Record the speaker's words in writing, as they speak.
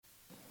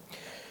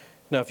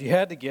Now, if you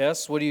had to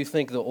guess, what do you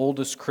think the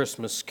oldest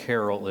Christmas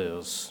carol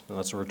is? Now,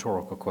 that's a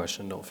rhetorical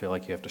question. Don't feel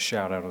like you have to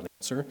shout out an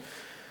answer.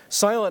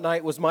 Silent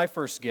Night was my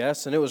first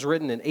guess, and it was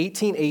written in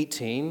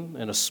 1818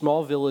 in a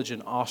small village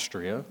in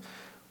Austria,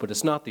 but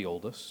it's not the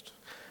oldest.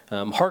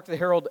 Hark the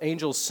Herald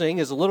Angels Sing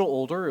is a little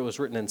older. It was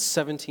written in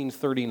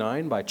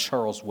 1739 by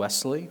Charles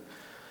Wesley.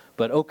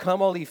 But O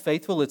Come All Ye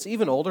Faithful, it's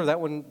even older. That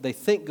one, they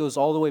think, goes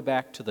all the way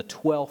back to the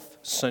 12th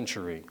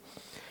century.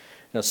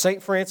 Now,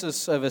 St.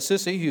 Francis of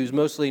Assisi, who's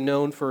mostly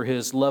known for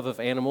his love of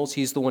animals,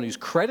 he's the one who's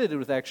credited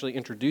with actually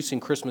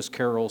introducing Christmas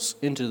carols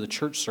into the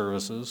church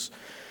services,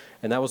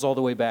 and that was all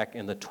the way back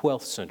in the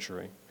 12th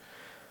century.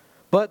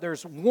 But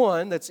there's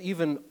one that's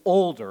even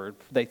older.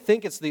 They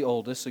think it's the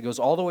oldest. It goes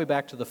all the way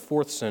back to the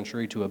 4th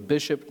century to a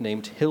bishop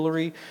named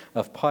Hilary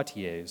of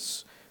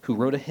Poitiers, who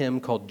wrote a hymn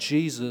called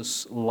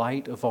Jesus,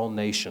 Light of All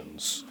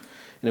Nations.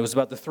 And it was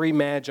about the three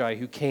magi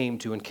who came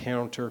to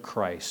encounter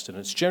Christ. And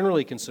it's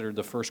generally considered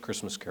the first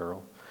Christmas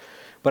carol.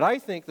 But I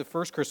think the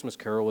first Christmas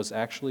carol was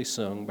actually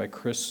sung by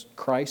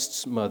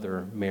Christ's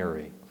mother,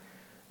 Mary.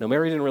 Now,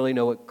 Mary didn't really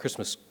know what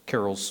Christmas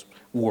carols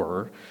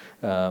were.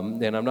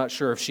 And I'm not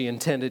sure if she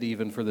intended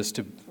even for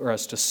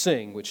us to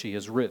sing what she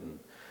has written.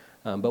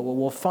 But what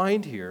we'll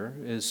find here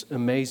is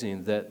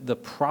amazing, that the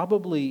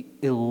probably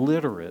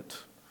illiterate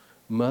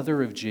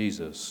mother of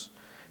Jesus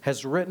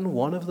has written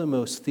one of the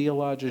most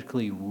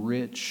theologically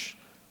rich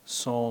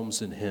psalms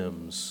and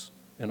hymns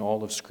in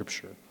all of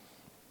Scripture.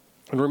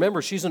 And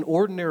remember, she's an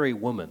ordinary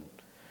woman.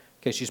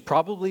 Okay, she's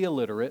probably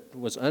illiterate,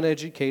 was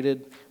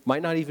uneducated,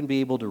 might not even be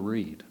able to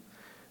read.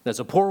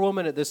 As a poor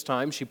woman at this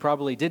time, she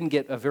probably didn't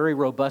get a very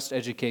robust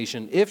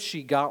education, if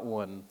she got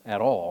one at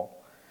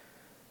all.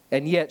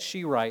 And yet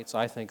she writes,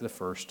 I think, the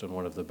first and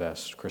one of the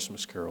best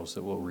Christmas carols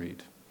that we'll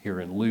read here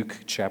in Luke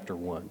chapter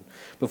 1.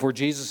 Before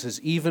Jesus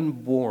is even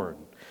born,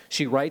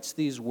 she writes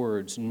these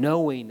words,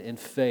 knowing in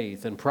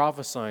faith and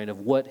prophesying of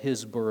what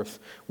his birth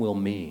will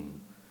mean.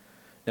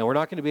 Now, we're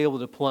not going to be able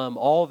to plumb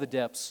all the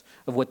depths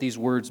of what these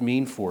words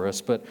mean for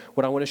us, but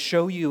what I want to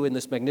show you in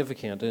this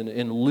Magnificat,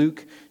 in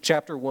Luke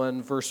chapter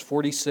 1, verse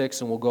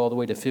 46, and we'll go all the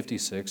way to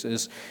 56,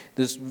 is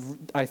this.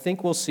 I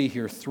think we'll see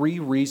here three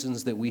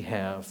reasons that we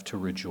have to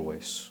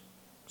rejoice.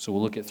 So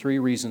we'll look at three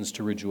reasons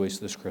to rejoice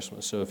this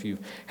Christmas. So if you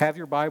have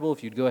your Bible,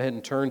 if you'd go ahead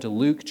and turn to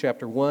Luke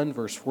chapter 1,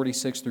 verse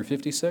 46 through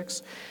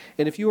 56.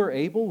 And if you are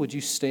able, would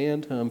you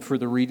stand for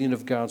the reading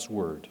of God's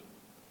Word?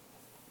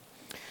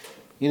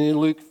 In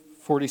Luke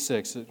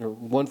 46, or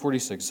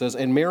 146, it says,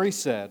 And Mary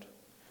said,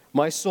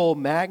 My soul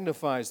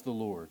magnifies the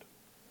Lord,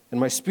 and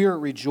my spirit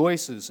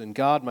rejoices in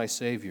God my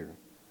Savior.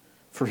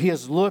 For he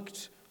has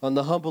looked on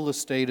the humble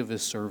estate of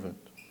his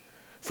servant.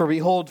 For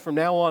behold, from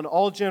now on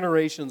all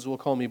generations will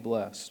call me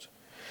blessed.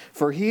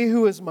 For he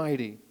who is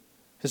mighty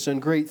has done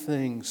great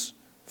things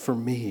for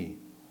me,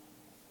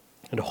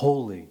 and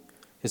holy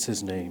is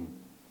his name.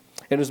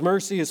 And his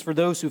mercy is for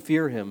those who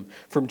fear him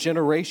from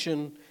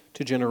generation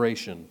to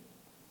generation.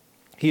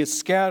 He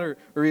has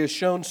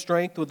shown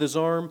strength with his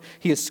arm.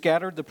 He has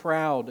scattered the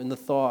proud in the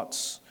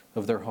thoughts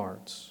of their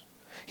hearts.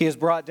 He has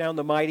brought down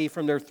the mighty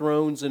from their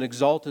thrones and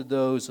exalted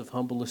those of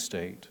humble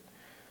estate.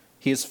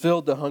 He has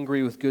filled the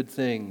hungry with good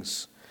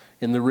things,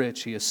 and the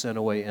rich he has sent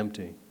away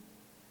empty.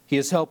 He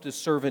has helped his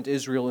servant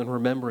Israel in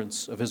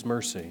remembrance of his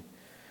mercy,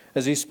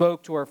 as he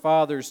spoke to our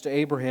fathers, to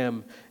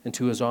Abraham, and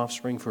to his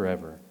offspring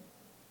forever.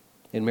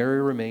 And Mary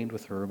remained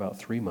with her about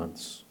 3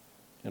 months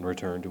and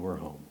returned to her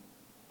home.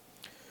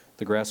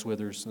 The grass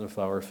withers and the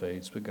flower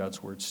fades, but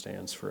God's word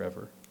stands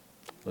forever.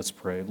 Let's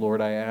pray.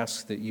 Lord, I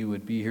ask that you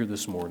would be here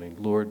this morning.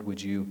 Lord,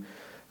 would you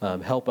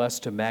help us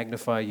to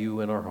magnify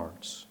you in our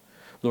hearts?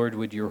 Lord,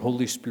 would your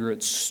Holy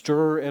Spirit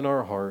stir in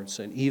our hearts,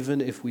 and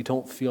even if we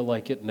don't feel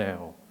like it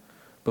now,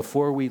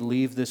 before we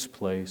leave this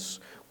place,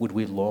 would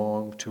we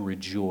long to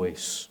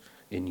rejoice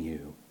in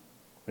you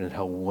and in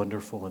how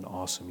wonderful and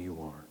awesome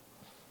you are.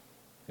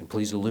 And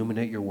please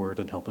illuminate your word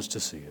and help us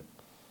to see it.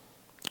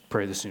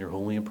 Pray this in your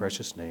holy and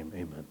precious name.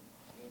 Amen.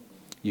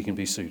 You can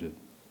be seated.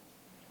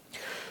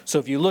 So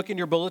if you look in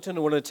your bulletin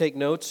and want to take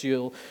notes,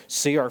 you'll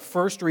see our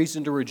first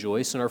reason to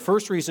rejoice. And our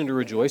first reason to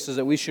rejoice is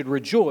that we should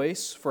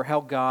rejoice for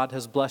how God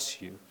has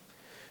blessed you.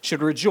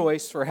 Should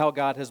rejoice for how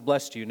God has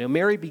blessed you. Now,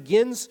 Mary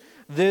begins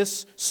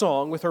this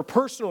song with her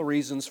personal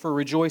reasons for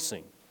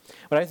rejoicing.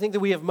 But I think that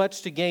we have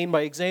much to gain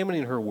by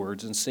examining her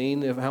words and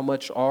seeing how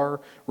much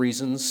our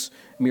reasons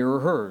mirror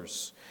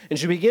hers. And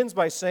she begins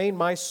by saying,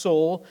 My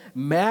soul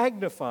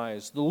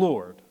magnifies the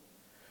Lord.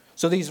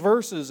 So these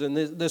verses in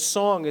this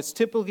song, it's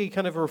typically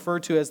kind of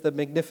referred to as the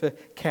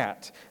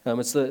Magnificat.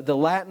 It's the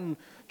Latin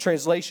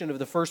translation of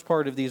the first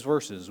part of these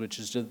verses, which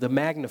is the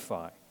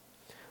magnify.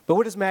 But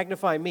what does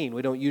magnify mean?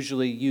 We don't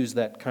usually use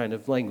that kind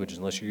of language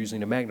unless you're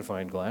using a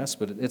magnifying glass,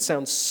 but it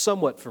sounds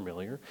somewhat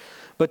familiar.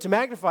 But to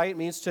magnify, it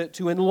means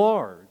to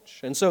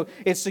enlarge. And so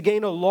it's to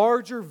gain a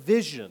larger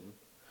vision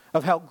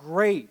of how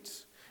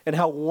great and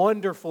how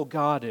wonderful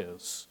God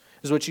is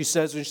what she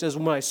says when she says,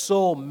 My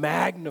soul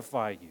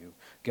magnify you,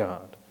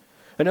 God.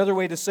 Another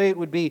way to say it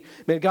would be,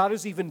 man, God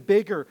is even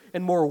bigger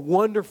and more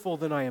wonderful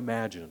than I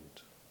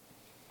imagined.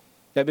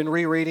 I've been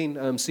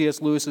rereading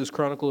C.S. Lewis's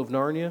Chronicle of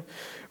Narnia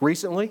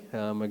recently.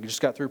 I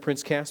just got through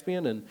Prince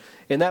Caspian, and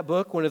in that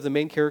book, one of the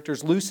main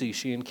characters, Lucy,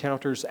 she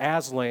encounters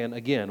Aslan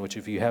again, which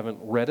if you haven't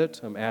read it,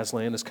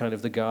 Aslan is kind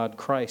of the God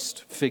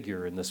Christ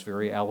figure in this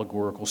very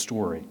allegorical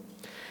story.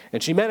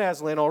 And she met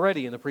Aslan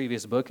already in the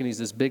previous book, and he's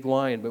this big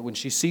lion, but when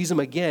she sees him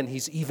again,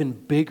 he's even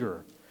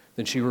bigger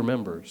than she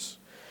remembers.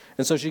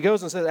 And so she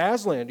goes and says,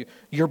 Aslan,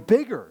 you're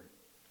bigger.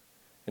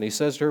 And he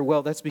says to her,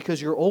 well, that's because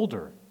you're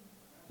older,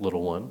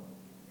 little one.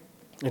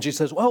 And she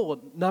says,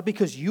 well, not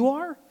because you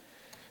are?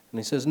 And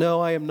he says, no,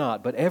 I am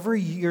not. But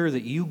every year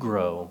that you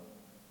grow,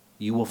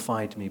 you will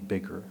find me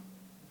bigger.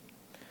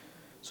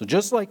 So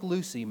just like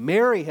Lucy,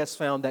 Mary has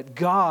found that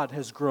God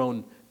has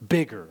grown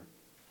bigger.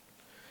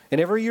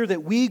 And every year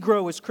that we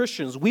grow as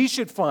Christians, we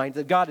should find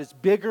that God is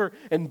bigger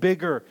and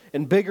bigger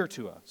and bigger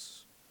to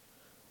us.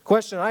 The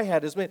question I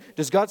had is, man,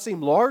 does God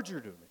seem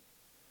larger to me?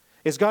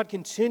 Is God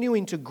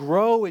continuing to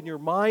grow in your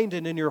mind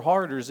and in your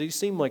heart, or does he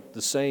seem like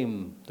the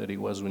same that he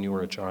was when you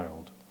were a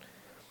child?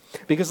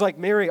 Because like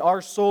Mary,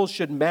 our souls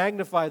should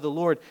magnify the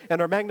Lord,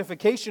 and our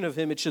magnification of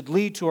him, it should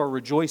lead to our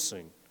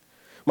rejoicing.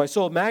 My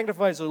soul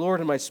magnifies the Lord,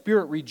 and my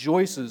spirit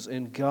rejoices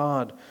in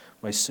God,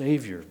 my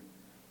Savior.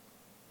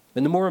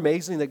 And the more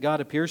amazing that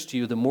God appears to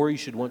you, the more you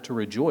should want to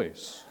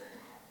rejoice.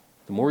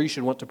 The more you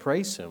should want to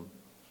praise him.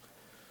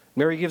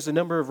 Mary gives a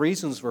number of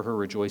reasons for her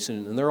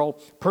rejoicing, and they're all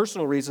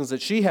personal reasons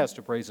that she has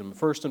to praise him.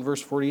 First, in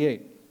verse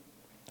 48,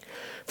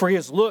 for he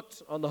has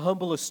looked on the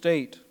humble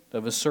estate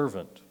of his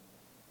servant.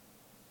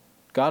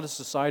 God has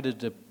decided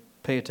to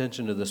pay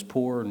attention to this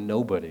poor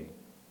nobody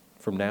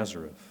from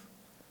Nazareth.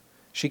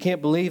 She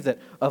can't believe that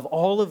of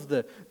all of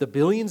the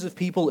billions of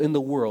people in the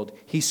world,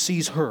 he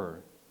sees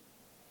her.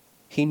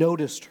 He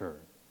noticed her.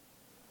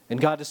 And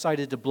God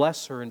decided to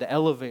bless her and to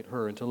elevate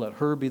her and to let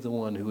her be the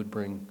one who would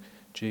bring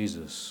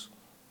Jesus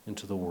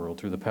into the world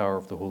through the power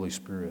of the Holy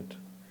Spirit.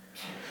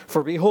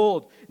 For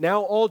behold,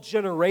 now all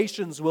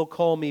generations will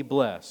call me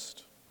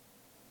blessed,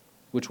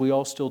 which we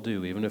all still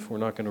do, even if we're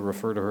not going to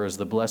refer to her as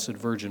the Blessed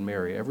Virgin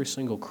Mary. Every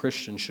single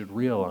Christian should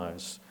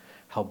realize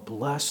how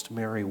blessed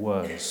Mary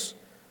was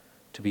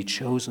to be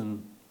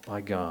chosen by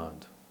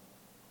God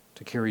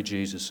to carry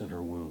Jesus in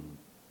her womb.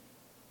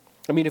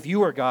 I mean, if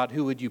you were God,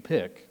 who would you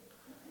pick?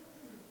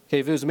 Okay,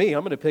 if it was me,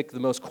 I'm going to pick the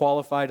most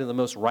qualified and the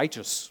most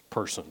righteous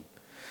person.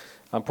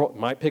 I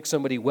might pick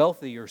somebody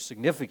wealthy or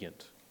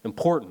significant,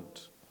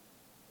 important.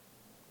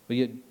 But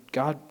yet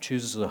God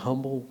chooses a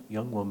humble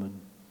young woman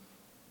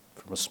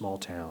from a small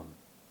town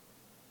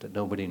that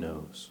nobody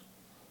knows.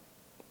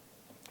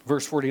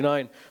 Verse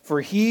 49,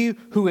 for he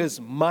who is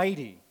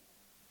mighty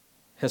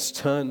has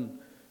done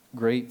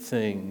great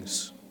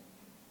things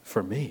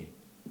for me.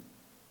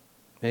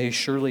 And he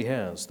surely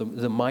has.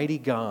 The mighty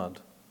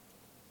God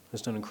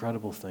has done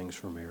incredible things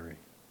for Mary.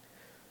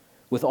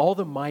 With all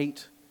the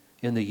might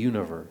in the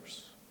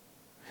universe,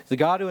 the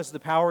God who has the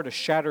power to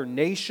shatter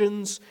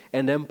nations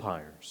and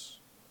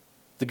empires,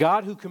 the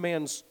God who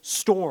commands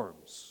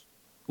storms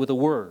with a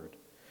word,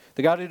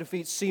 the God who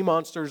defeats sea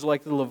monsters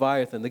like the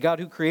Leviathan, the God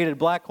who created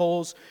black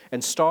holes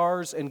and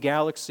stars and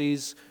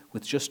galaxies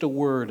with just a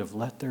word of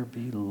let there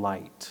be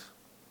light.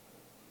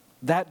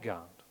 That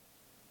God,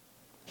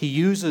 he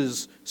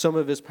uses some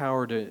of his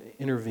power to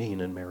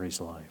intervene in Mary's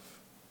life.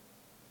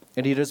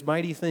 And he does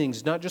mighty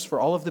things, not just for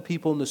all of the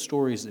people in the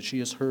stories that she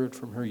has heard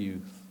from her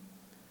youth,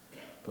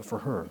 but for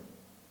her.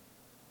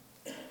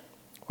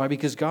 Why?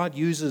 Because God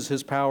uses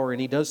his power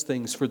and he does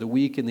things for the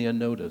weak and the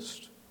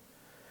unnoticed.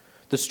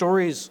 The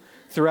stories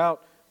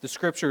throughout the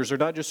scriptures are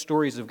not just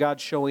stories of God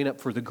showing up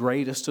for the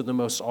greatest and the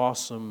most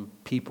awesome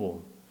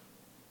people.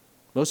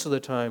 Most of the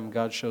time,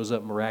 God shows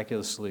up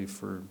miraculously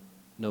for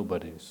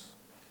nobodies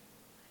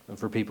and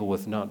for people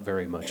with not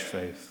very much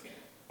faith.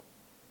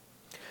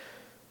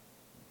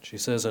 She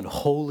says, and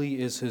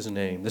holy is his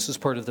name. This is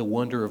part of the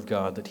wonder of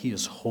God, that he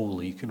is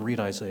holy. You can read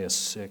Isaiah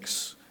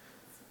 6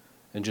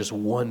 and just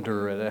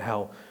wonder at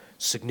how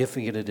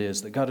significant it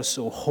is that God is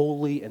so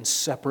holy and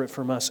separate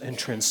from us and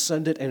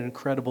transcendent and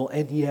incredible,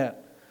 and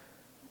yet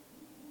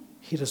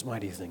he does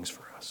mighty things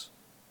for us.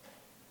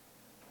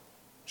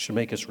 It should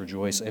make us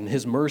rejoice. And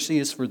his mercy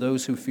is for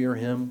those who fear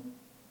him.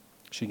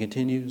 She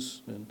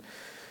continues in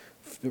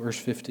verse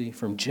 50,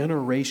 from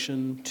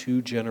generation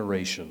to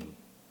generation.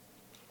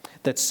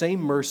 That same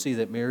mercy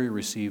that Mary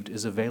received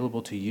is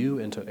available to you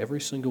and to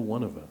every single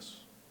one of us.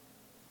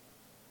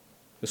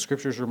 The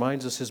scriptures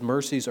reminds us his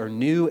mercies are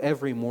new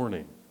every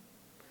morning.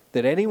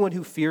 That anyone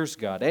who fears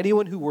God,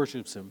 anyone who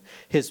worships him,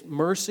 his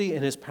mercy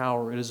and his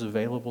power, it is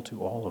available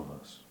to all of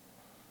us.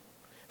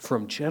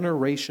 From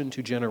generation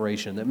to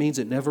generation. That means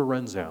it never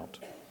runs out.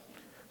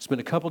 It's been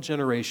a couple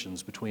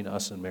generations between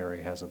us and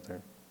Mary, hasn't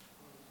there?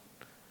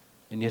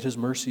 And yet his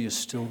mercy is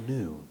still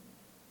new.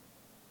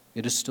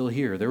 It is still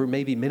here. There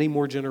may be many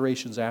more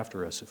generations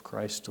after us if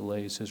Christ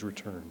delays his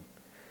return.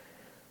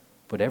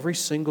 But every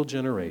single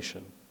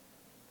generation,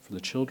 for the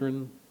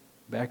children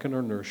back in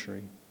our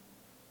nursery,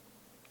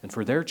 and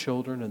for their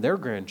children and their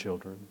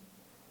grandchildren,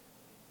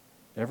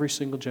 every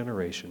single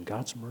generation,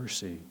 God's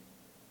mercy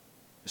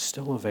is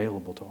still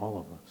available to all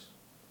of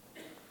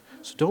us.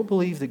 So don't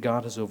believe that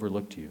God has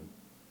overlooked you,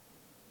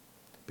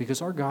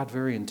 because our God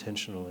very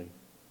intentionally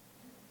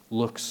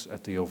looks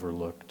at the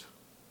overlooked,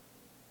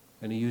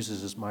 and he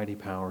uses his mighty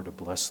power to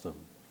bless them.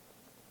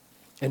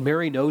 And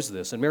Mary knows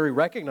this, and Mary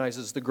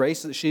recognizes the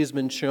grace that she has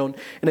been shown,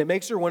 and it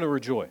makes her want to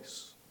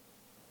rejoice.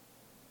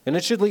 And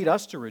it should lead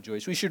us to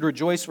rejoice. We should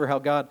rejoice for how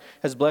God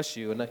has blessed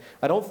you. And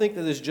I don't think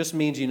that this just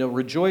means,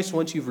 rejoice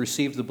once you've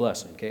received the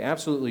blessing. Okay,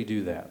 absolutely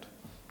do that.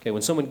 Okay,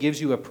 when someone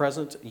gives you a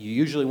present, you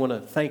usually want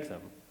to thank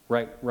them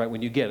right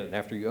when you get it,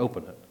 after you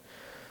open it.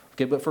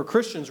 Okay, but for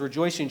Christians,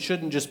 rejoicing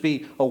shouldn't just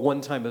be a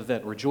one-time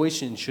event.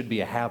 Rejoicing should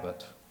be a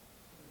habit.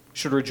 We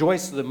should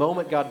rejoice the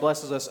moment God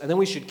blesses us, and then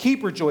we should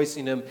keep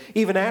rejoicing him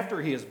even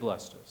after he has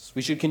blessed us.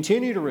 We should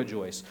continue to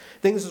rejoice.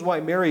 I think this is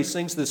why Mary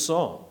sings this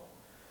song.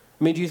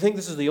 I mean, do you think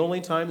this is the only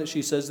time that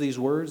she says these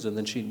words and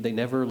then they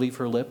never leave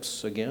her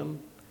lips again?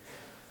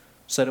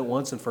 Said it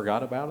once and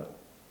forgot about it?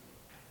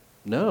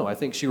 No, I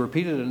think she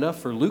repeated it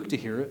enough for Luke to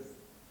hear it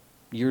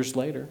years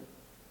later.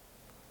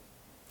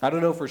 I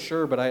don't know for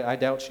sure, but I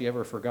doubt she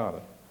ever forgot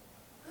it.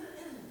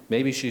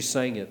 Maybe she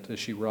sang it as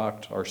she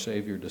rocked our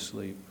Savior to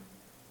sleep.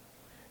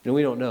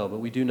 We don't know,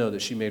 but we do know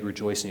that she made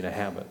rejoicing a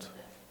habit.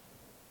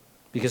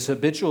 Because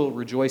habitual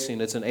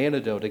rejoicing, it's an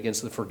antidote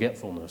against the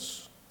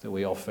forgetfulness that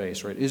we all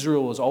face, right?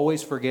 Israel was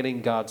always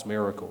forgetting God's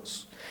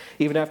miracles.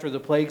 Even after the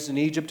plagues in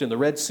Egypt and the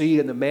Red Sea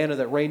and the manna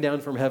that rained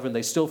down from heaven,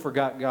 they still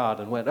forgot God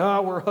and went,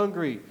 we're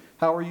hungry.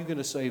 How are you going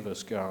to save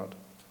us, God?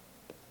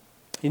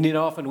 And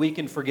often we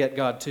can forget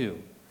God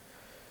too.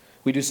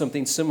 We do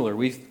something similar.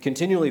 We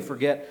continually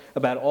forget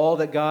about all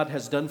that God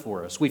has done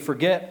for us. We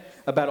forget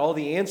about all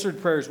the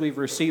answered prayers we've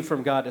received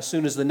from God as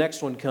soon as the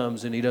next one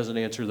comes and he doesn't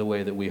answer the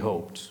way that we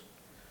hoped.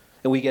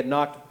 And we get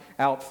knocked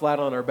out flat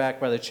on our back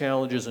by the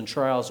challenges and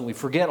trials, and we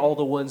forget all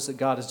the ones that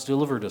God has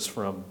delivered us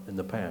from in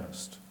the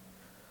past.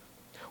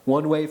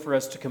 One way for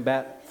us to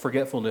combat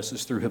forgetfulness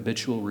is through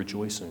habitual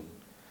rejoicing.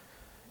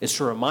 It's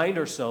to remind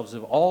ourselves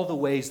of all the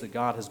ways that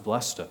God has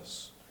blessed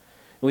us.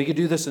 And we could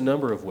do this a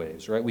number of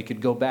ways, right? We could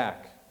go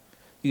back.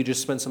 You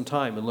just spend some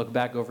time and look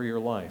back over your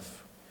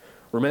life.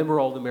 Remember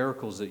all the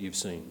miracles that you've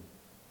seen.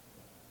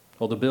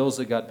 All the bills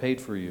that God paid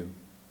for you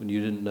when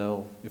you didn't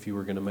know if you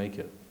were going to make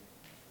it.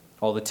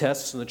 All the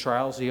tests and the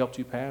trials he helped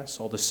you pass.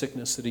 All the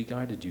sickness that he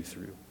guided you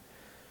through.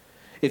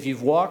 If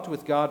you've walked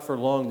with God for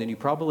long, then you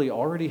probably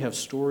already have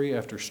story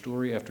after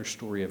story after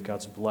story of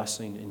God's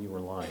blessing in your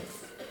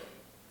life.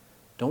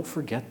 Don't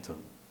forget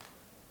them.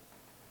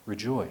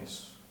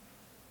 Rejoice.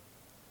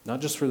 Not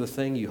just for the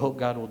thing you hope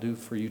God will do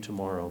for you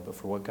tomorrow, but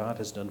for what God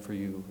has done for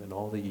you in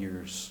all the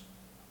years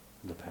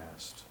in the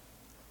past.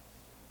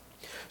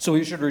 So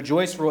we should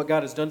rejoice for what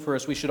God has done for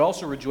us. We should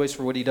also rejoice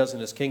for what he does in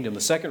his kingdom.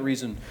 The second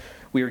reason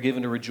we are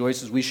given to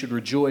rejoice is we should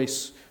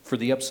rejoice for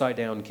the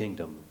upside-down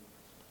kingdom.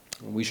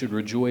 We should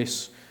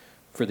rejoice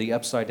for the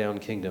upside-down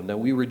kingdom. Now,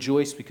 we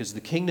rejoice because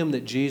the kingdom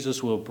that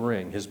Jesus will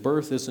bring, his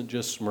birth isn't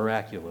just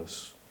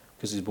miraculous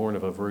because he's born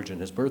of a virgin.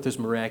 His birth is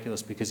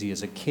miraculous because he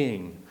is a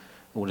king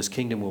and what his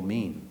kingdom will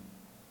mean.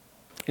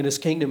 In his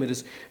kingdom, it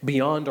is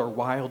beyond our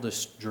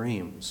wildest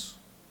dreams.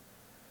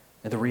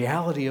 And the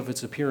reality of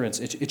its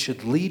appearance, it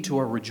should lead to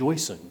our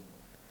rejoicing.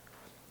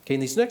 Okay, in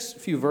these next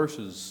few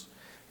verses,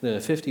 the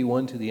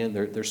 51 to the end,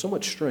 they're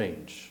somewhat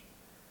strange.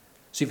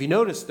 So if you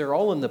notice, they're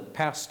all in the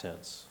past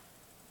tense.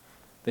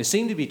 They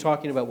seem to be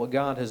talking about what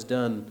God has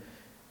done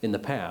in the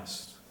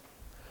past.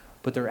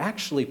 But they're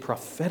actually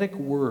prophetic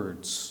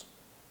words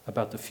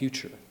about the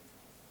future.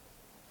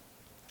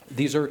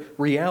 These are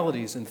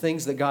realities and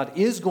things that God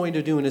is going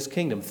to do in his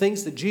kingdom,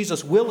 things that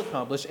Jesus will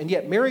accomplish, and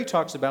yet Mary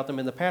talks about them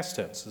in the past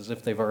tense as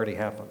if they've already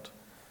happened.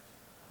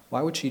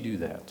 Why would she do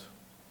that?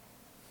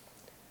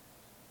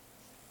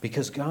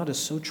 Because God is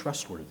so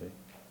trustworthy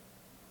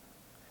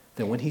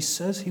that when he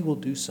says he will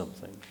do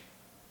something,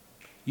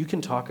 you can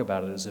talk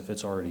about it as if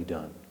it's already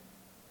done.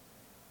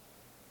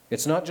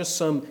 It's not just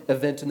some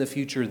event in the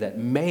future that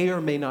may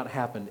or may not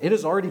happen. It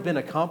has already been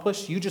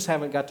accomplished. You just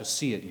haven't got to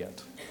see it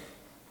yet.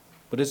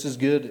 But it's as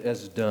good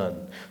as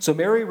done. So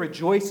Mary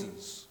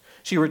rejoices.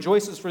 She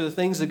rejoices for the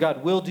things that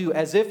God will do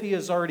as if he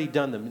has already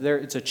done them.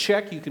 It's a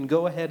check you can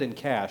go ahead and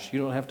cash. You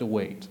don't have to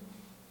wait.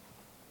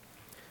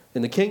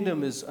 And the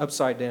kingdom is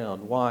upside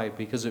down. Why?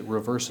 Because it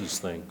reverses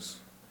things.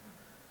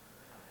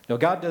 Now,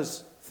 God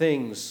does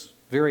things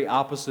very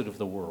opposite of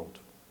the world.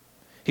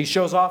 He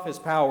shows off his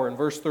power in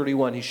verse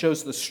 31. He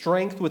shows the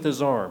strength with his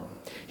arm.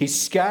 He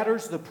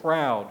scatters the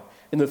proud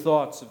in the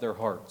thoughts of their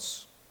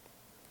hearts.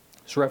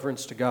 This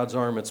reference to God's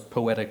arm, it's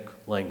poetic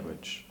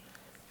language.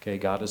 Okay,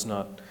 God is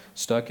not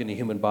stuck in a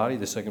human body,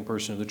 the second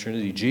person of the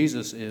Trinity.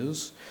 Jesus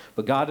is,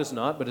 but God is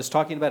not. But it's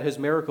talking about his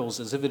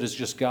miracles as if it is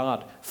just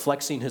God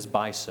flexing his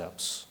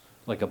biceps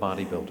like a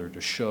bodybuilder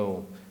to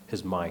show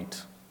his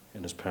might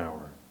and his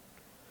power.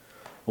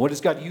 What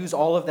does God use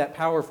all of that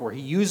power for?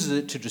 He uses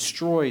it to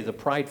destroy the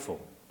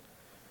prideful,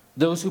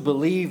 those who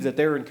believe that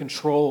they're in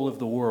control of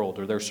the world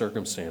or their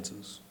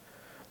circumstances,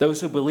 those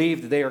who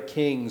believe that they are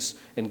kings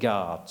and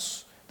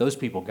gods. Those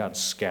people God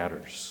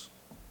scatters.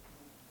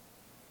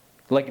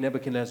 Like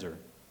Nebuchadnezzar,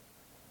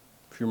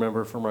 if you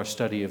remember from our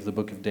study of the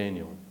book of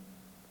Daniel.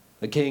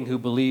 A king who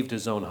believed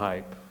his own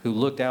hype, who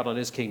looked out on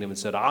his kingdom and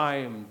said, I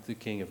am the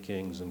King of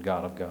kings and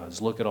God of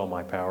gods. Look at all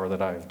my power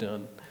that I have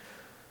done.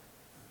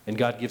 And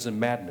God gives him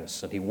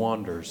madness, and he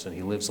wanders, and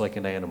he lives like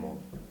an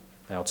animal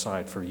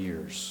outside for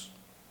years.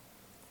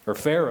 Or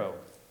Pharaoh,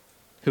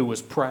 who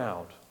was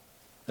proud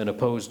and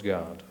opposed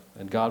God,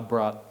 and God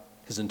brought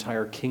his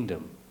entire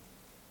kingdom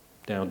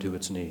down to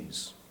its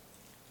knees.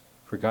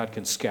 For God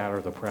can scatter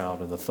the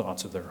proud in the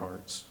thoughts of their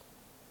hearts.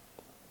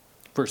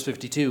 Verse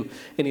 52,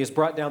 and he has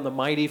brought down the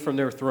mighty from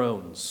their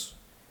thrones,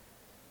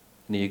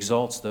 and he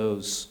exalts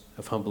those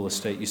of humble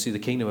estate. You see, the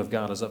kingdom of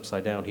God is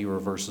upside down. He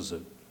reverses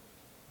it.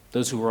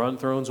 Those who are on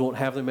thrones won't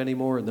have them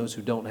anymore, and those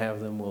who don't have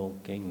them will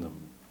gain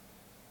them.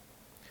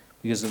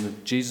 Because in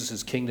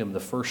Jesus' kingdom, the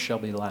first shall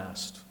be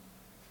last,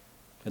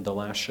 and the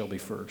last shall be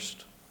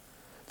first.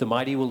 The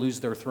mighty will lose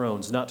their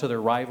thrones, not to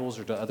their rivals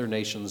or to other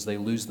nations. They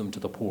lose them to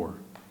the poor.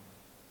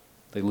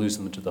 They lose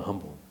them to the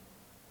humble.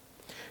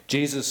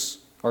 Jesus,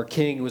 our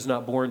King, was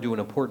not born to an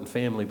important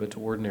family, but to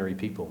ordinary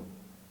people.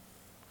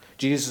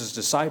 Jesus'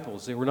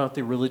 disciples, they were not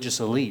the religious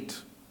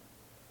elite.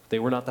 They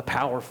were not the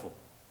powerful.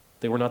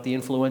 They were not the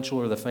influential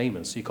or the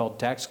famous. He called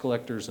tax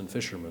collectors and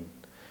fishermen,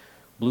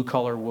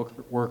 blue-collar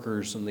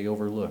workers and the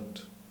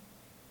overlooked.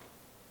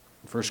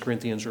 1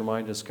 Corinthians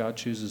reminds us God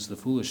chooses the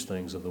foolish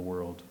things of the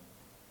world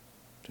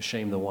to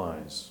shame the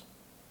wise.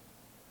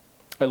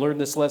 I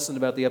learned this lesson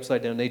about the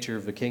upside-down nature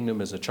of the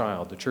kingdom as a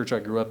child. The church I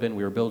grew up in,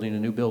 we were building a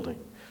new building,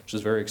 which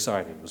was very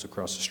exciting. It was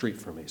across the street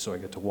from me, so I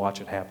got to watch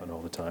it happen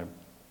all the time.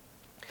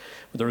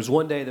 But there was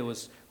one day that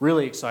was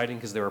really exciting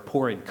because they were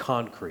pouring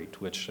concrete,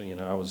 which,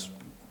 I was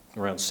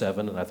around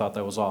 7, and I thought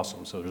that was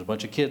awesome. So there's a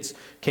bunch of kids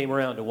came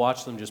around to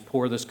watch them just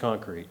pour this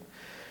concrete.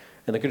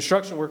 And the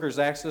construction workers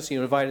asked us,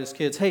 invited us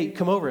kids, hey,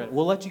 come over.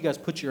 We'll let you guys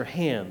put your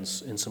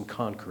hands in some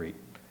concrete.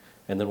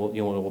 And then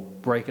we'll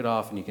break it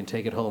off and you can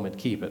take it home and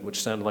keep it,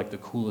 which sounded like the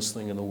coolest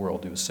thing in the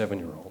world to a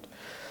 7-year-old.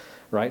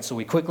 Right? So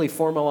we quickly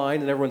form a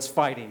line and everyone's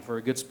fighting for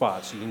a good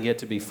spot so you can get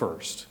to be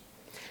first.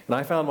 And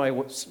I found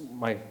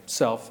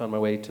myself found my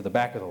way to the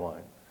back of the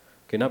line.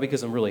 Okay, not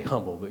because I'm really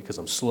humble, but because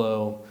I'm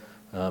slow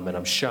and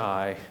I'm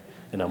shy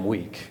and I'm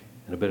weak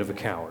and a bit of a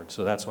coward.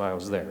 So that's why I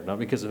was there. Not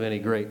because of any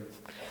great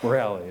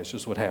morality. It's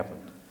just what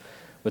happened.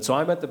 But so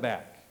I'm at the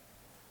back.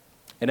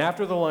 And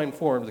after the line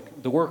formed,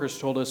 the workers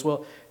told us,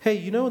 well,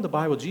 hey, in the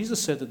Bible, Jesus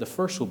said that the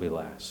first will be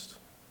last,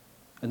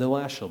 and the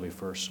last shall be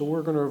first. So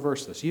we're going to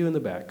reverse this. You in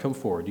the back, come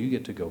forward. You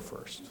get to go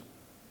first.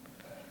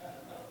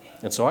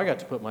 And so I got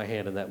to put my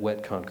hand in that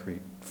wet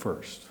concrete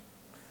first.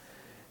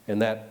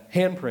 And that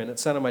handprint, it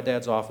sat in my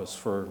dad's office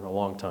for a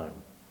long time.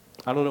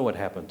 I don't know what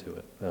happened to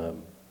it.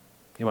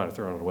 He might have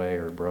thrown it away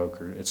or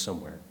broke, or it's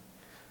somewhere.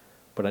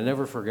 But I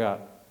never forgot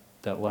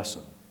that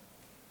lesson,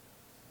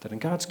 that in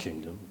God's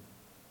kingdom,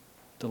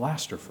 the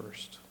last are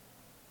first.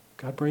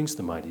 God brings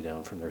the mighty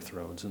down from their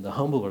thrones, and the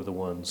humble are the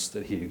ones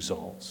that he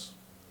exalts.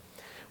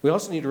 We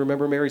also need to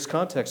remember Mary's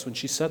context when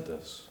she said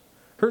this.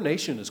 Her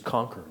nation is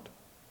conquered.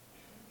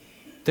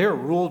 They are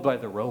ruled by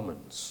the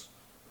Romans,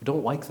 who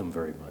don't like them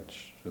very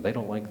much, or they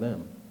don't like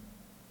them.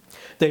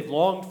 They've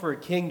longed for a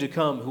king to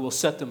come who will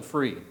set them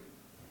free,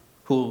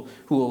 who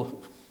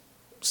will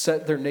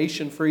set their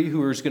nation free,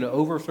 who is going to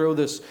overthrow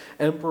this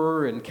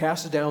emperor and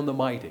cast down the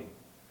mighty.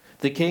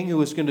 The king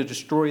who is going to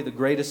destroy the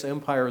greatest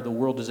empire the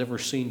world has ever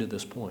seen to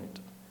this point.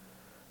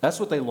 That's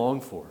what they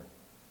long for.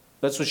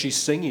 That's what she's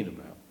singing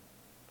about.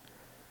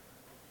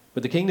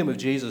 But the kingdom of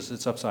Jesus,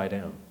 it's upside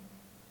down.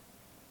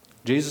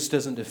 Jesus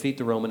doesn't defeat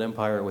the Roman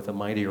Empire with a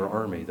mightier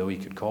army, though he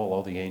could call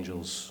all the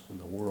angels in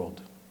the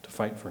world to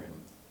fight for him.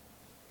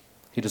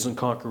 He doesn't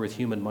conquer with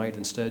human might.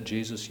 Instead,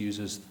 Jesus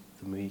uses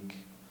the meek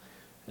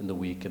and the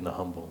weak and the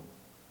humble.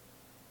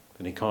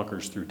 And he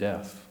conquers through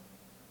death.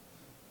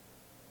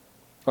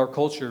 Our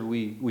culture,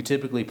 we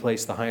typically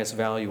place the highest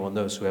value on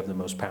those who have the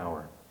most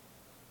power.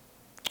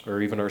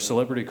 Or even our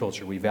celebrity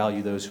culture, we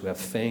value those who have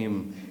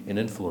fame and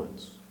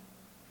influence.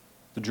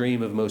 The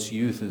dream of most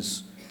youth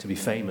is to be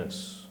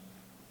famous,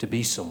 to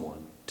be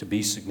someone, to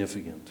be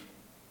significant.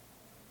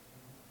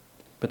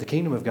 But the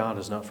kingdom of God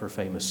is not for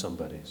famous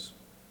somebodies.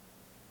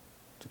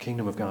 The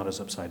kingdom of God is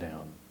upside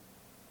down.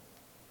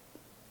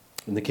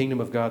 In the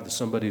kingdom of God, the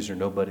somebodies are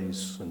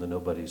nobodies, and the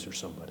nobodies are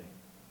somebody,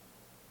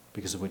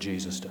 because of what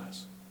Jesus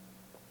does.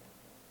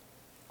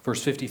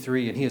 Verse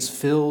 53, and he has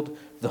filled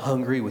the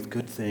hungry with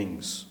good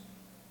things,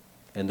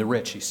 and the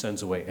rich he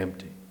sends away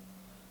empty.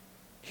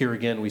 Here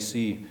again we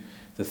see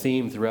the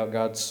theme throughout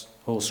God's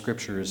whole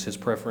scripture is his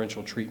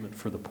preferential treatment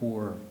for the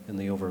poor and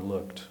the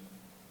overlooked.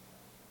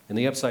 In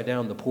the upside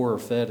down, the poor are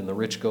fed and the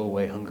rich go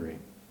away hungry.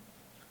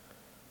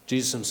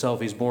 Jesus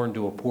himself, he's born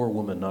to a poor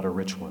woman, not a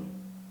rich one.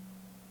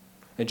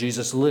 And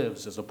Jesus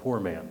lives as a poor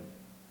man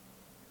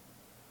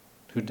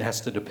who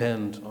has to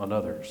depend on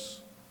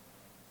others.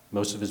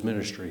 Most of his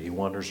ministry, he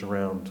wanders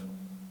around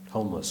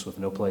homeless with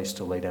no place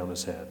to lay down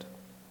his head,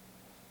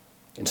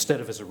 instead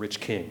of as a rich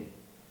king,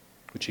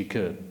 which he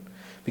could.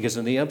 Because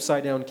in the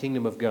upside-down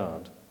kingdom of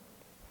God,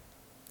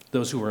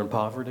 those who are in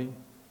poverty,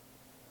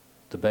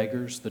 the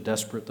beggars, the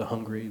desperate, the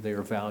hungry, they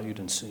are valued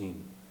and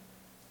seen.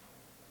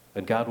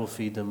 and God will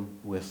feed them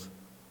with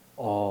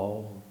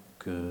all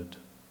good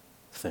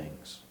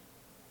things.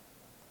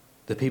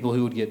 The people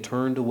who would get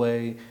turned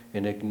away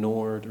and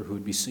ignored, or who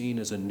would be seen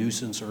as a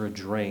nuisance or a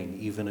drain,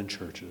 even in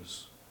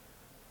churches,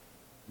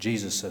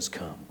 Jesus says,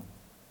 come.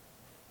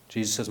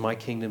 Jesus says, my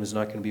kingdom is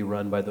not going to be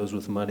run by those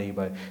with money.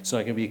 It's not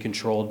going to be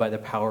controlled by the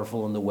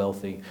powerful and the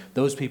wealthy.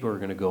 Those people are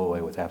going to go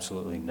away with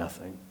absolutely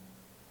nothing.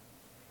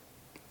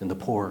 And the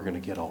poor are going to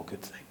get all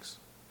good things.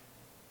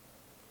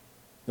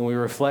 When we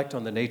reflect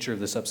on the nature of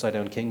this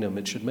upside-down kingdom,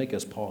 it should make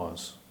us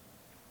pause,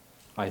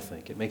 I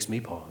think. It makes me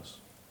pause.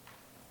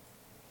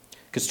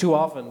 Because too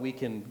often we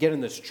can get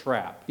in this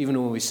trap, even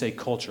when we say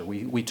culture.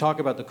 We talk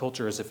about the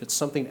culture as if it's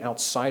something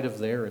outside of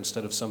there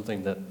instead of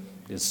something that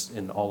is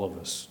in all of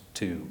us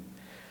too.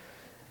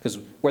 Because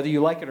whether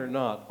you like it or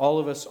not, all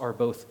of us are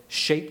both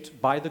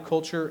shaped by the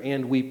culture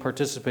and we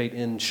participate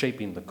in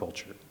shaping the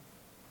culture,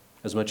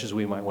 as much as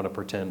we might want to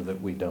pretend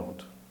that we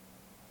don't.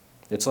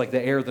 It's like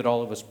the air that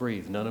all of us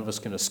breathe. None of us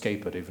can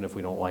escape it, even if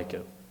we don't like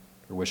it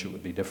or wish it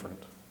would be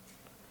different.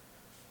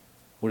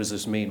 What does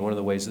this mean? One of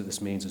the ways that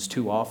this means is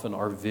too often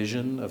our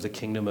vision of the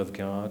kingdom of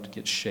God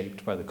gets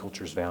shaped by the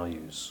culture's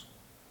values.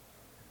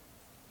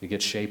 It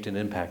gets shaped and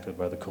impacted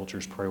by the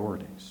culture's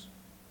priorities.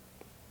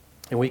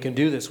 And we can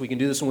do this. We can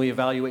do this when we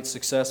evaluate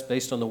success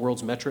based on the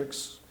world's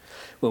metrics.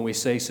 When we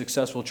say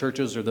successful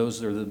churches are those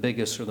that are the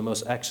biggest or the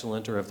most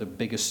excellent or have the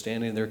biggest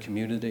standing in their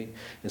community,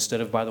 instead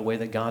of by the way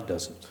that God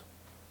does it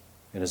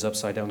in his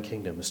upside-down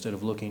kingdom, instead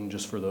of looking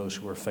just for those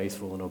who are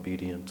faithful and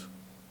obedient,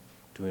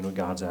 doing what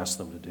God's asked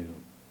them to do.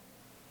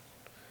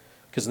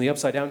 Because in the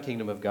upside-down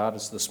kingdom of God,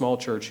 it's the small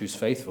church who's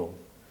faithful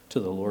to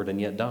the Lord and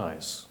yet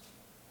dies.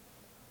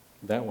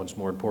 That one's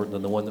more important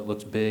than the one that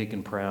looks big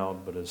and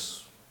proud but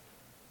is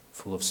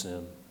full of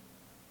sin.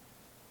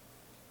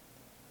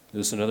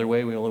 This is another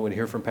way. We only want to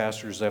hear from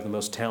pastors who have the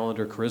most talent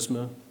or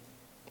charisma.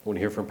 We want to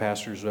hear from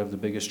pastors who have the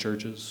biggest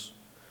churches.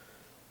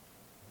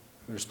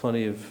 There's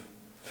plenty of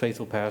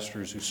faithful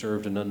pastors who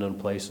served in unknown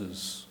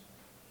places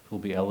who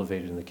will be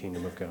elevated in the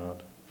kingdom of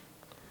God.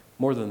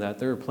 More than that,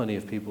 there are plenty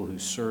of people who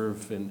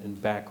serve in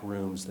back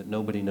rooms that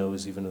nobody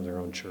knows even in their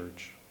own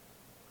church,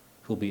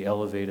 who will be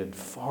elevated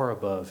far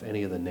above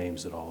any of the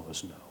names that all of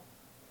us know.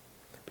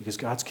 Because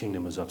God's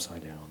kingdom is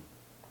upside down.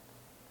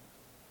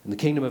 And the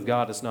kingdom of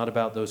God is not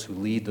about those who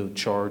lead the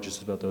charge,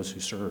 it's about those who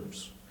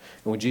serves.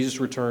 And when Jesus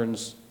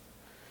returns,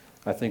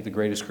 I think the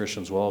greatest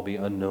Christians will all be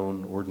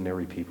unknown,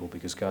 ordinary people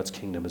because God's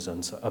kingdom is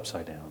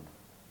upside down.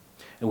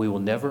 And we will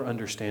never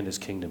understand his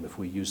kingdom if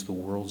we use the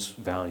world's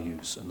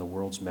values and the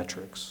world's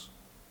metrics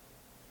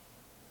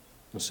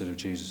instead of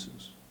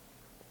Jesus's.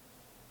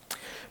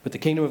 But the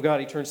kingdom of God,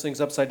 he turns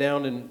things upside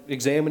down, and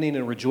examining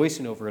and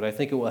rejoicing over it, I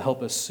think it will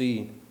help us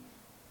see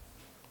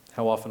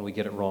how often we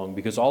get it wrong,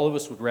 because all of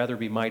us would rather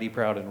be mighty,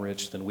 proud, and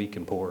rich than weak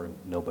and poor and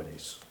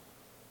nobodies,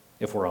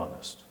 if we're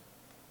honest.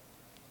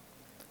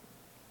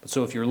 But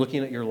so if you're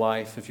looking at your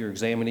life, if you're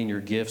examining your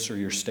gifts or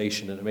your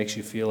station, and it makes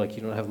you feel like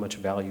you don't have much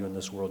value in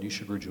this world, you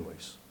should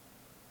rejoice.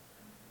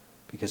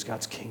 Because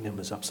God's kingdom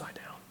is upside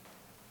down.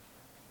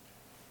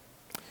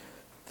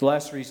 The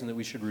last reason that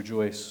we should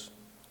rejoice,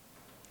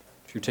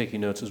 if you're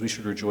taking notes, is we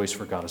should rejoice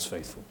for God is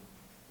faithful.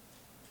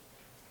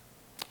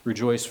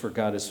 Rejoice for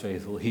God is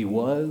faithful. He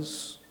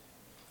was,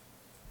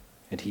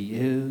 and he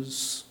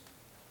is,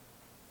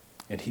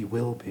 and he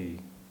will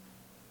be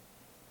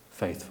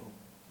faithful.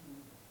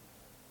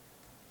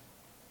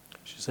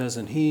 She says,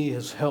 and he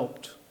has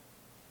helped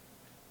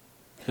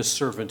his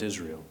servant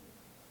Israel.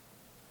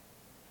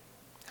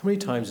 How many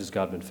times has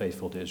God been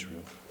faithful to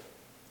Israel?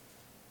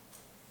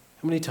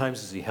 How many times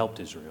has he helped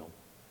Israel?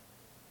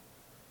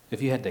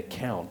 If you had to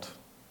count,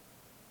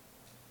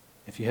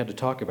 if you had to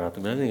talk about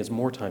them, I think it's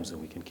more times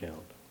than we can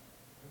count.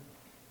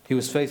 He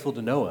was faithful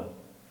to Noah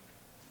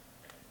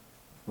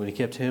when he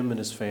kept him and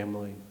his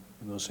family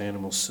and those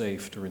animals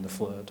safe during the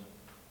flood.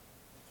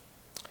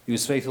 He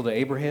was faithful to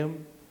Abraham,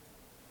 and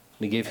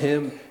he gave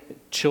him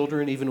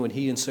children even when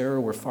he and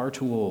Sarah were far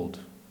too old.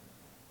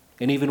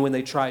 And even when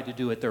they tried to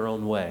do it their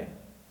own way,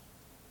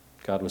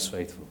 God was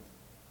faithful.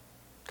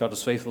 God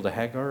was faithful to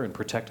Hagar and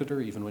protected her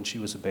even when she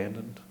was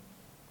abandoned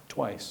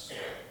twice.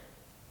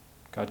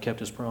 God kept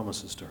his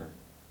promises to her.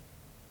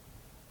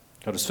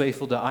 God was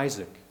faithful to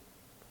Isaac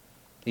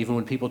even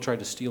when people tried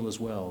to steal his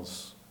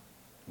wells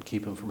and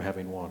keep him from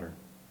having water.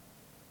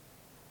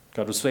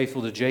 God was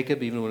faithful to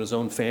Jacob even when his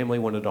own family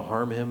wanted to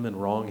harm him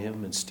and wrong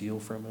him and steal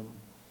from him.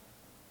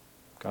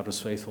 God was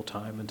faithful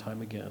time and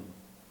time again.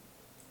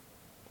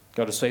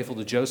 God was faithful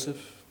to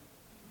Joseph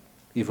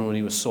even when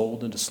he was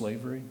sold into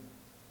slavery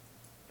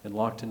and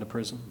locked into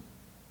prison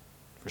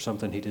for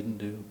something he didn't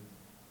do.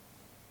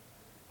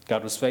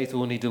 God was faithful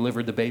when he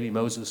delivered the baby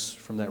Moses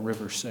from that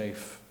river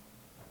safe,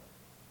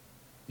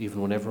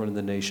 even when everyone in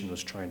the nation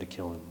was trying to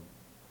kill him.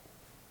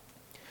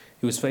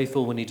 He was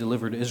faithful when he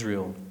delivered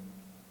Israel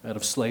out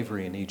of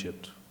slavery in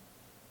Egypt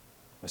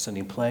by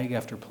sending plague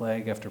after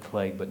plague after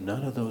plague, but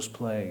none of those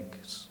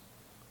plagues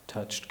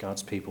touched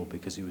God's people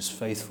because he was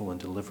faithful and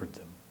delivered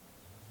them.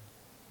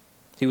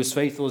 He was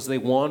faithful as they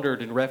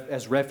wandered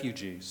as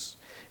refugees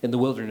in the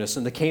wilderness,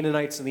 and the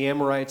Canaanites and the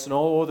Amorites and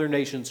all other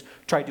nations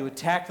tried to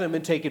attack them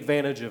and take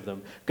advantage of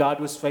them. God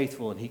was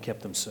faithful, and he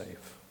kept them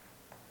safe.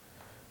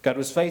 God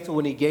was faithful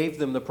when he gave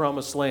them the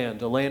promised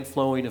land, a land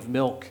flowing of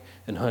milk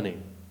and honey.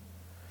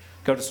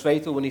 God was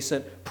faithful when he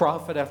sent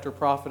prophet after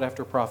prophet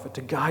after prophet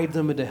to guide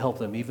them and to help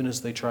them, even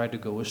as they tried to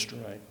go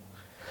astray.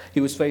 He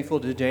was faithful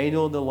to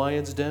Daniel in the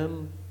lion's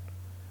den.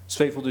 He was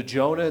faithful to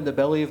Jonah in the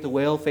belly of the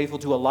whale, faithful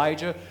to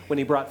Elijah when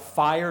he brought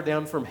fire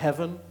down from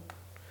heaven.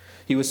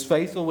 He was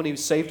faithful when he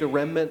saved a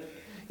remnant,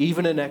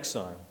 even in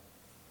exile.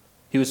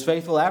 He was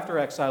faithful after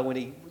exile when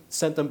he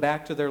sent them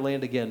back to their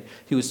land again.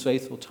 He was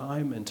faithful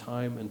time and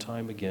time and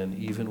time again,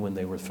 even when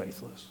they were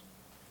faithless.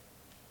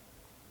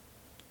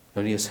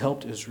 And he has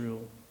helped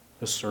Israel,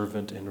 a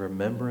servant, in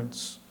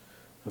remembrance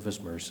of his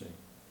mercy.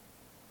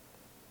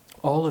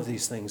 All of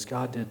these things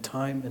God did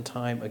time and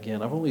time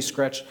again. I've only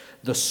scratched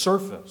the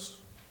surface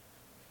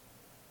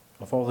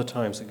of all the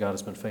times that God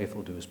has been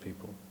faithful to his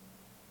people.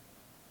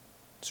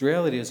 The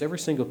reality is every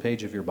single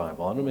page of your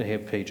Bible, I don't know how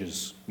many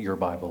pages your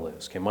Bible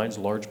is. Okay, mine's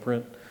large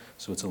print,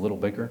 so it's a little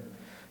bigger.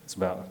 It's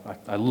about,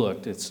 I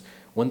looked, it's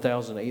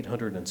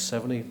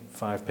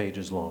 1,875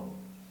 pages long.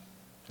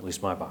 At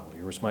least my Bible.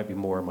 Yours might be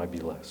more, it might be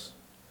less.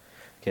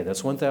 Okay,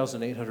 that's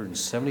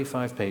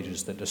 1,875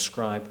 pages that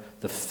describe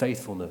the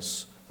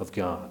faithfulness of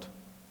God.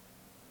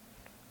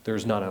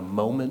 There's not a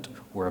moment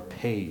or a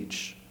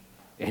page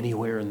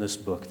anywhere in this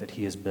book that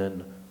he has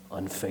been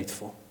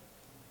unfaithful,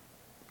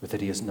 or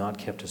that he has not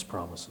kept his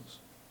promises.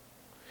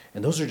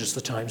 And those are just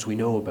the times we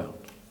know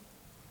about.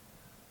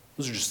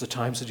 Those are just the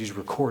times that he's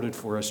recorded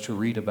for us to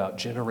read about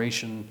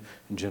generation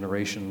and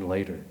generation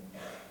later.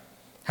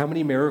 How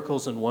many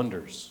miracles and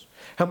wonders,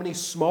 how many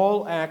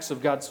small acts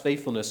of God's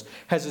faithfulness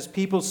has his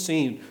people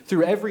seen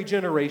through every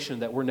generation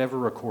that were never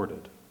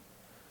recorded?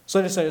 So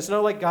understand, it's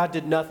not like God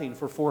did nothing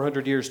for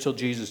 400 years till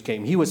Jesus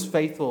came. He was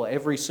faithful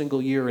every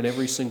single year and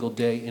every single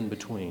day in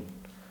between.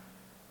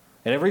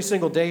 And every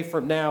single day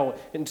from now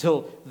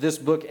until this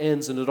book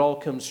ends and it all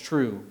comes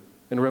true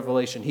in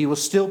Revelation, he will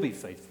still be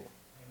faithful.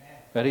 Amen.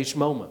 At each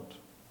moment.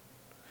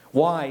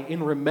 Why?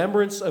 In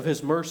remembrance of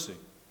his mercy.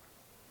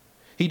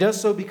 He does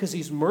so because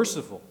he's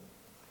merciful.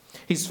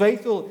 He's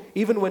faithful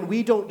even when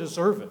we don't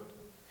deserve it.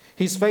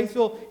 He's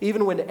faithful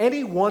even when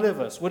any one of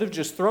us would have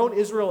just thrown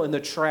Israel in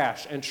the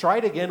trash and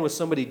tried again with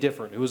somebody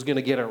different who was going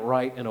to get it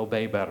right and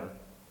obey better.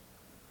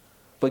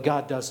 But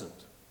God doesn't.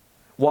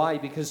 Why?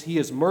 Because he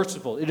is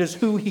merciful. It is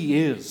who he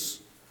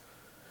is.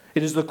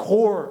 It is the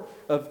core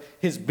of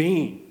his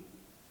being.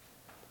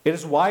 It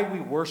is why we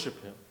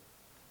worship him.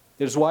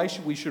 It is why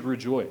we should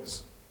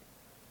rejoice.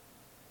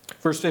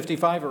 Verse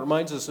 55, it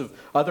reminds us of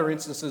other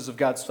instances of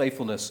God's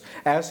faithfulness.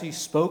 As he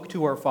spoke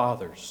to our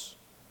fathers,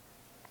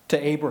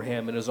 to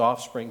Abraham and his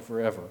offspring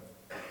forever.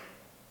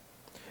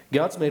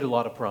 God's made a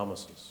lot of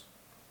promises.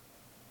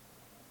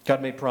 God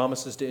made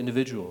promises to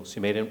individuals. He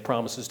made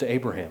promises to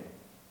Abraham.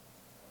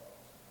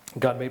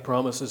 God made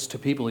promises to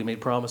people. He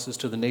made promises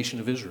to the nation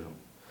of Israel.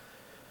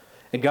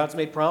 And God's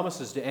made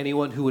promises to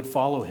anyone who would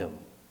follow him,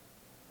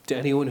 to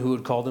anyone who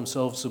would call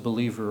themselves a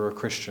believer or a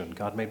Christian.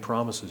 God made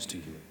promises to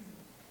you.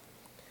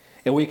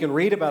 And we can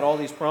read about all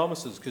these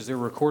promises because they're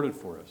recorded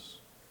for us.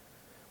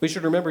 We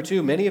should remember,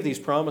 too, many of these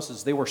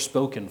promises, they were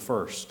spoken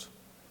first.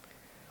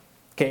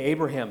 Okay,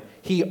 Abraham,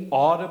 he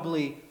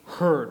audibly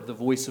heard the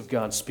voice of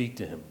God speak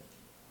to him.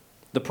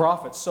 The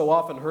prophets so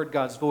often heard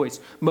God's voice.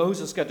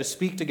 Moses got to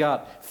speak to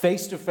God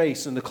face to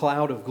face in the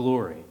cloud of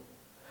glory.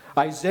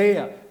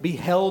 Isaiah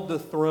beheld the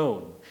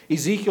throne.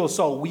 Ezekiel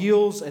saw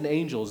wheels and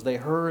angels. They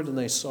heard and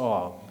they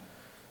saw.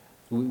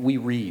 We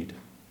read.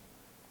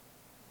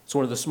 It's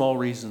one of the small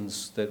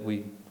reasons that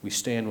we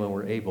stand when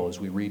we're able as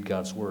we read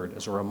God's word.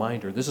 As a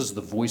reminder, this is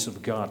the voice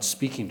of God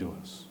speaking to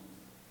us.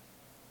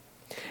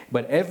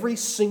 But every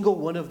single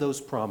one of those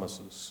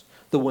promises,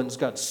 the ones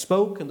God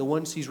spoke and the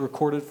ones he's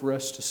recorded for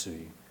us to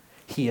see,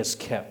 he has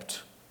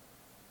kept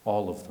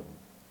all of them.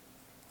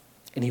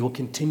 And he will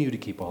continue to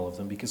keep all of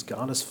them because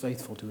God is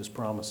faithful to his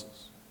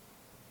promises.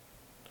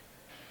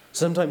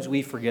 Sometimes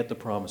we forget the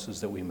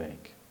promises that we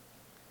make.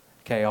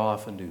 Okay, I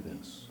often do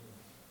this.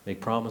 Make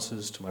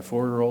promises to my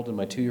 4-year-old and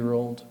my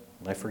 2-year-old,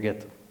 and I forget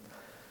them.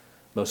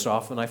 Most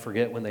often I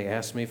forget when they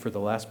ask me for the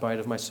last bite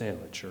of my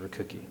sandwich or a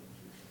cookie.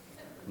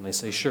 And they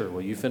say, sure,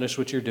 well, you finish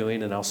what you're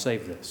doing and I'll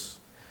save this.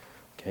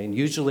 Okay, and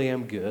usually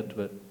I'm good,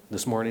 but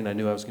this morning I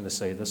knew I was going to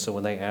say this, so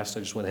when they asked,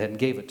 I just went ahead and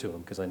gave it to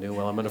them because I knew,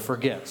 well, I'm going to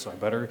forget, so I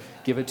better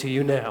give it to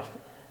you now.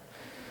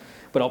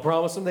 But I'll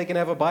promise them they can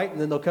have a bite,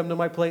 and then they'll come to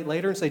my plate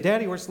later and say,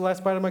 Daddy, where's the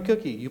last bite of my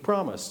cookie? You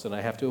promised. And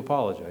I have to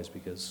apologize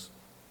because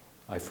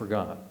I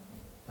forgot.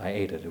 I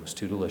ate it. It was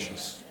too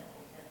delicious.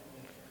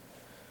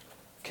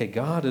 Okay,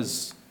 God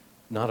is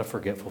not a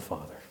forgetful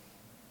Father.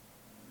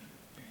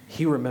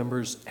 He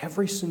remembers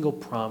every single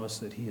promise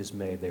that he has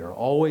made. They are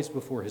always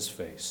before his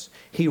face.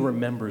 He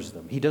remembers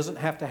them. He doesn't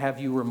have to have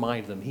you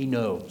remind them. He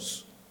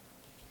knows.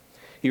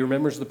 He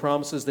remembers the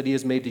promises that he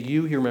has made to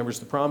you. He remembers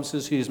the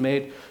promises he has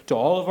made to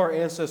all of our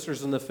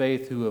ancestors in the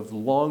faith who have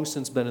long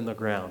since been in the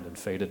ground and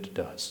faded to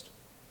dust.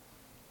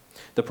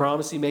 The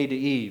promise he made to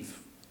Eve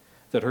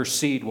that her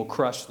seed will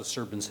crush the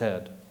serpent's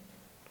head.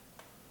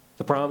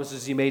 The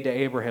promises he made to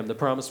Abraham, the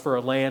promise for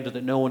a land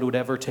that no one would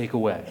ever take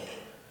away.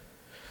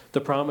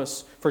 The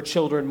promise for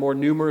children more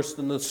numerous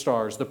than the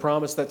stars. The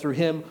promise that through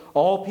him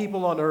all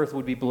people on earth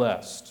would be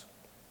blessed.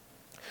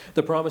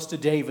 The promise to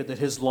David that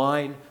his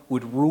line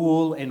would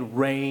rule and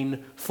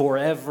reign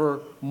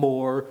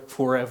forevermore,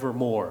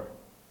 forevermore.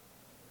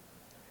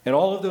 And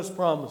all of those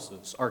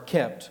promises are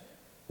kept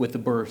with the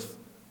birth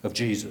of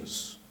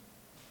Jesus.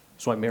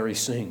 That's why Mary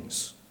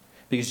sings.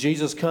 Because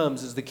Jesus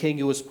comes as the King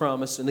who was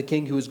promised and the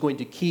King who is going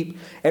to keep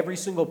every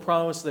single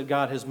promise that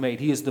God has made.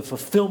 He is the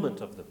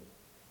fulfillment of them.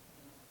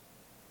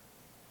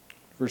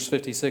 Verse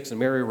 56, and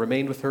Mary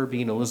remained with her,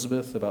 being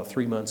Elizabeth, about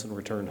 3 months and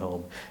returned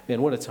home.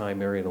 Man, what a time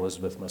Mary and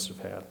Elizabeth must have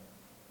had.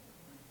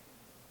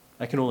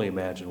 I can only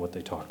imagine what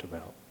they talked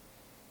about,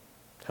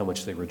 how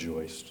much they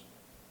rejoiced.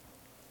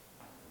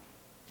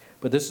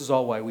 But this is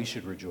all why we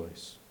should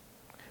rejoice.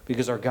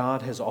 Because our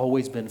God has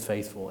always been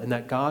faithful. And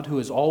that God who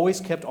has always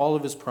kept all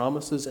of his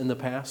promises in the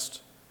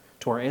past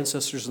to our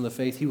ancestors in the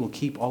faith, he will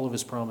keep all of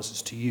his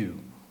promises to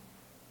you.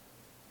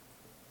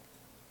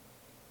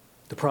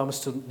 The promise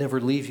to never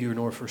leave you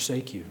nor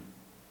forsake you.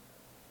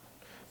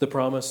 The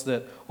promise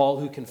that all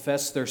who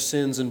confess their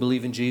sins and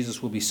believe in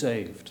Jesus will be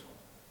saved.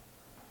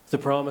 The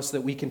promise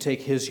that we can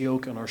take his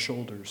yoke on our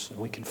shoulders and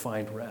we can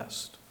find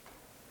rest.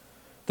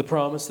 The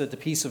promise that the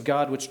peace of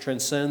God, which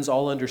transcends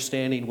all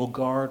understanding, will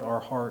guard our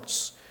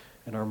hearts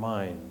and our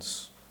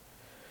minds.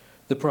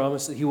 The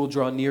promise that he will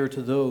draw near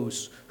to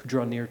those who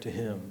draw near to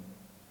him.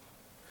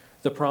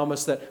 The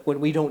promise that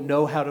when we don't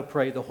know how to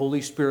pray, the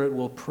Holy Spirit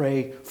will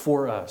pray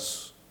for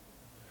us.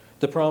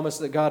 The promise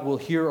that God will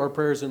hear our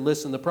prayers and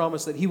listen. The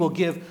promise that he will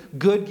give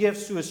good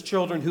gifts to his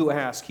children who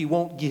ask. He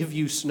won't give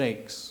you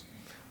snakes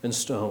and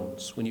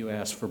stones when you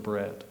ask for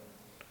bread.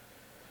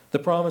 The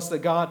promise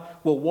that God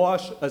will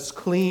wash us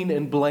clean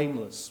and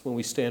blameless when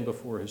we stand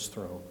before his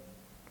throne.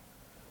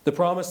 The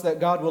promise that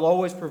God will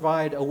always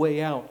provide a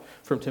way out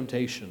from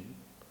temptation.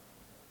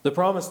 The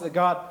promise that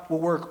God will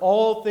work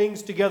all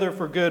things together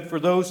for good for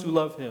those who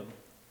love him.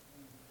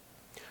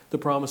 The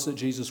promise that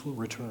Jesus will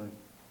return.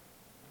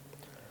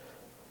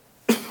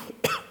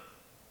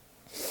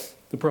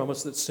 The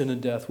promise that sin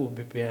and death will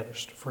be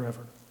banished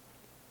forever.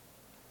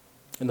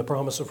 And the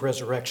promise of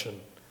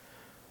resurrection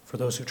for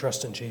those who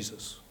trust in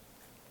Jesus.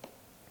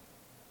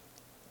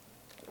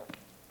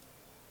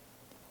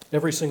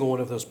 Every single one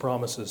of those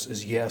promises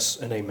is yes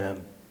and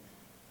amen.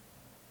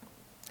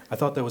 I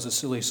thought that was a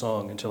silly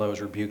song until I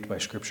was rebuked by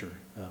Scripture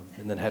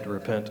and then had to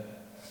repent.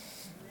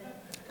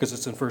 Because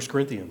it's in 1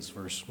 Corinthians,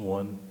 verse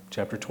 1,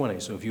 chapter 20.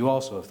 So if you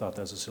also have thought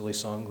that's a silly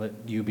song, let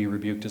you be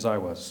rebuked as I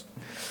was.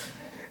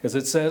 As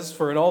it says,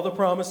 for in all the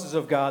promises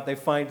of God, they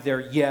find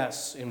their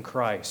yes in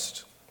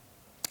Christ.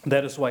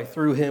 That is why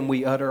through him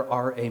we utter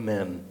our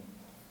amen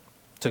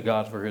to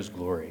God for his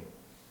glory.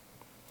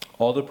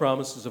 All the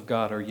promises of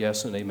God are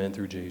yes and amen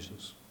through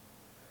Jesus.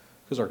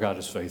 Because our God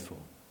is faithful.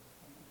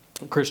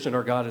 Christian,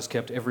 our God has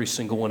kept every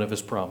single one of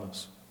his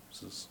promises.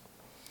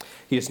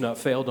 He has not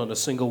failed on a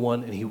single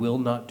one, and he will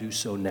not do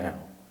so now.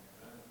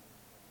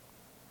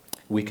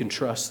 We can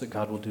trust that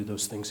God will do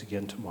those things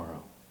again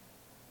tomorrow.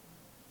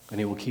 And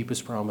he will keep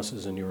his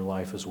promises in your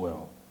life as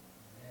well.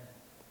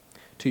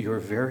 To your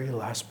very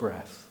last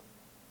breath,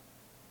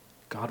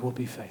 God will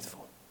be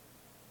faithful.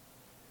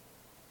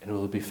 And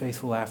will be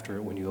faithful after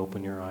it when you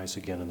open your eyes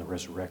again in the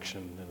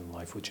resurrection and in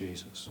life with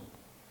Jesus.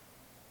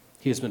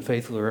 He has been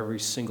faithful for every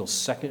single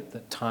second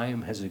that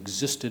time has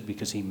existed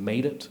because he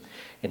made it.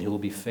 And he will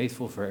be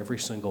faithful for every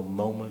single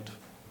moment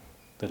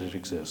that it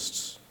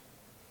exists.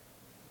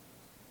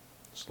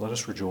 So let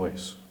us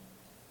rejoice.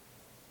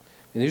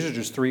 And these are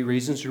just 3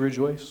 reasons to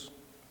rejoice.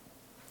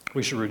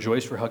 We should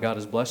rejoice for how God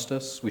has blessed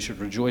us. We should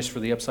rejoice for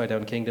the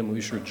upside-down kingdom.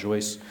 We should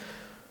rejoice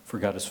for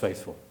God is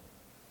faithful.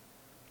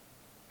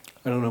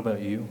 I don't know about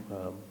you,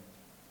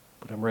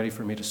 but I'm ready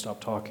for me to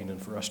stop talking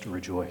and for us to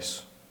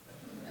rejoice.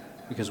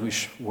 Because we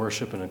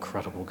worship an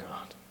incredible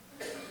God.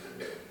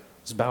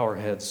 Let's bow our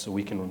heads so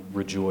we can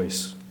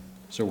rejoice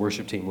as our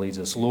worship team leads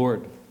us.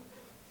 Lord,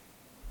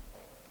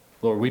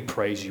 we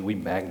praise you. We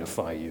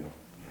magnify you.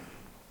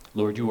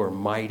 Lord, you are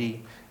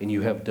mighty and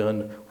you have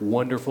done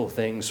wonderful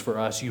things for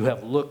us. You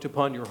have looked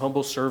upon your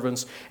humble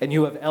servants and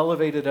you have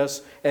elevated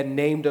us and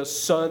named us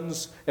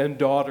sons and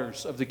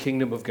daughters of the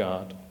kingdom of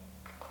God.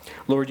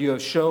 Lord, you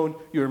have shown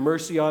your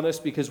mercy on us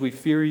because we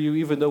fear you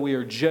even though we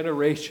are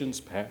generations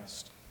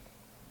past.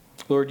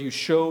 Lord, you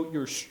show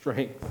your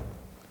strength.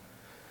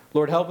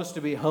 Lord, help us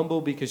to be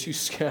humble because you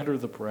scatter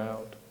the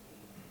proud.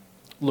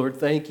 Lord,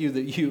 thank you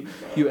that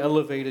you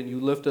elevate and you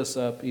lift us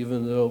up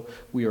even though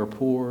we are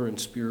poor in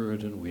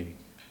spirit and weak.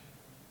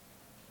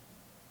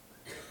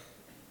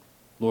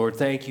 Lord,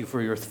 thank you for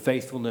your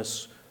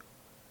faithfulness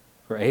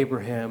for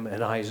Abraham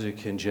and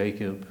Isaac and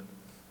Jacob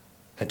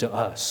and to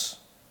us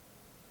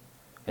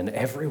and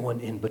everyone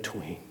in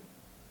between.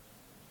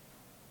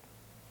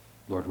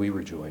 Lord, we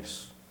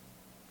rejoice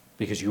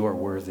because you are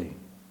worthy.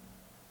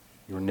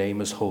 Your name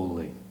is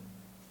holy.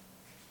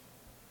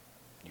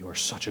 You are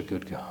such a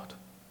good God.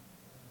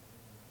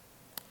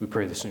 We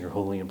pray this in your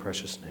holy and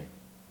precious name.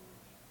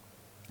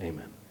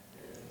 Amen.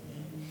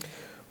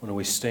 When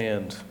we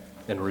stand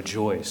and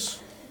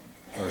rejoice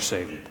our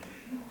Savior.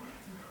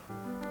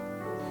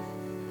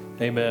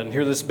 Amen.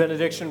 Hear this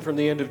benediction from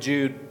the end of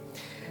Jude.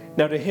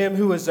 Now to him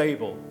who is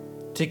able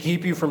to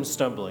keep you from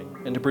stumbling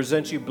and to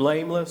present you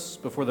blameless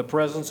before the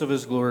presence of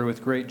his glory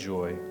with great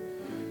joy,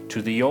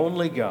 to the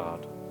only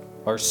God,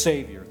 our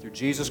Savior, through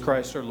Jesus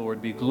Christ our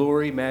Lord, be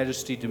glory,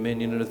 majesty,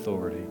 dominion, and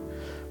authority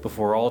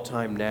before all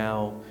time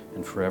now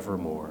and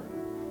forevermore.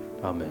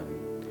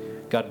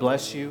 Amen. God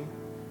bless you.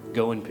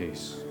 Go in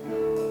peace.